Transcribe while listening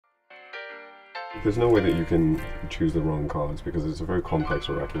There's no way that you can choose the wrong cards because it's a very complex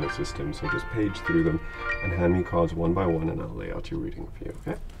oracular system, so just page through them and hand me cards one by one and I'll lay out your reading for you,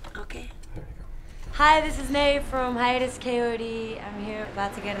 okay? Okay. There you go. Hi, this is Nate from Hiatus Kaiyote. I'm here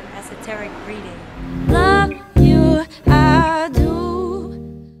about to get an esoteric reading. Love you, I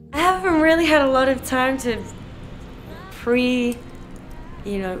do. I haven't really had a lot of time to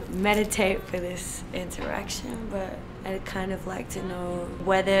meditate for this interaction, but I'd kind of like to know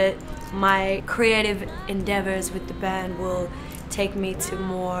whether my creative endeavors with the band will take me to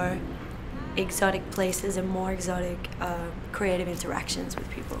more exotic places and more exotic creative interactions with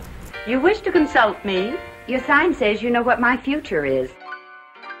people. You wish to consult me? Your sign says you know what my future is.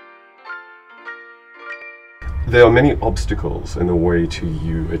 There are many obstacles in the way to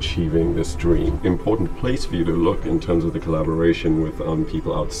you achieving this dream. Important place for you to look in terms of the collaboration with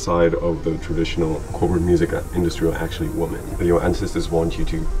people outside of the traditional corporate music industry are actually women. Your ancestors want you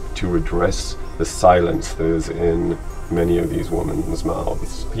to redress the silence that is in many of these women's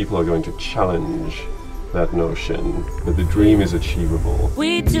mouths. People are going to challenge that notion that the dream is achievable.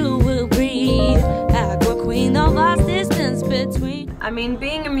 We two will breathe like a queen of vast distance between. I mean,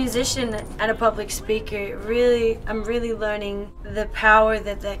 being a musician and a public speaker, I'm really learning the power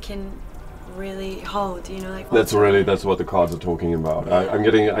that can really hold, you know, like. That's what the cards are talking about. I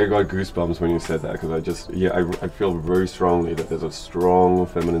got goosebumps when you said that because I feel very strongly that there's a strong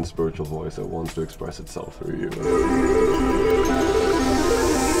feminine spiritual voice that wants to express itself through you.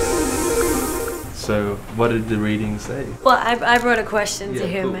 So, what did the reading say? Well, I brought a question to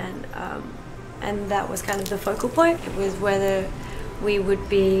him, cool. And that was kind of the focal point. It was whether we would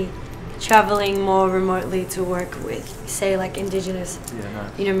be traveling more remotely to work with, say, like indigenous,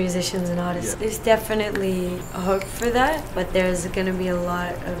 musicians and artists. Yeah. There's definitely a hope for that, but there's going to be a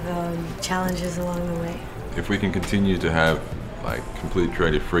lot of challenges along the way. If we can continue to have like complete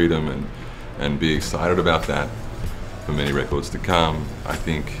creative freedom and be excited about that for many records to come, I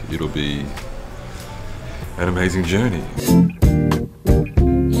think it'll be an amazing journey.